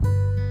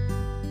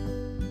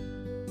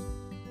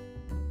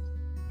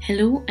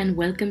Hello and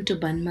welcome to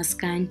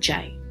Maska and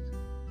Chai.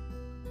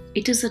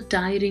 It is a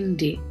tiring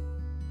day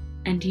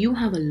and you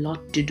have a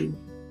lot to do.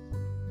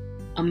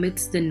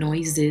 Amidst the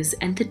noises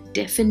and the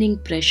deafening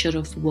pressure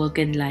of work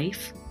and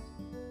life,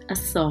 a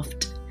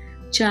soft,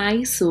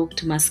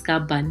 chai-soaked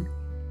Maska bun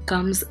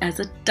comes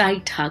as a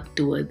tight hug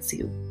towards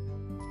you.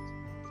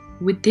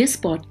 With this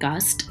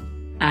podcast,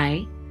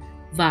 I,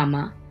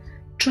 Vama,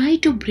 try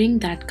to bring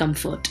that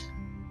comfort,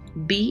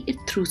 be it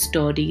through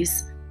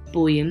stories,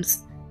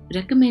 poems,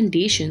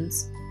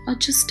 recommendations, or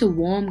just a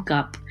warm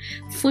cup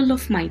full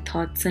of my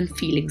thoughts and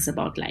feelings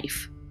about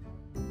life.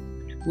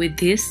 With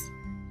this,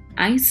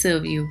 I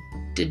serve you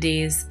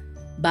today's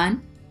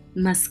bun,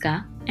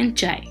 maska, and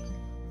chai.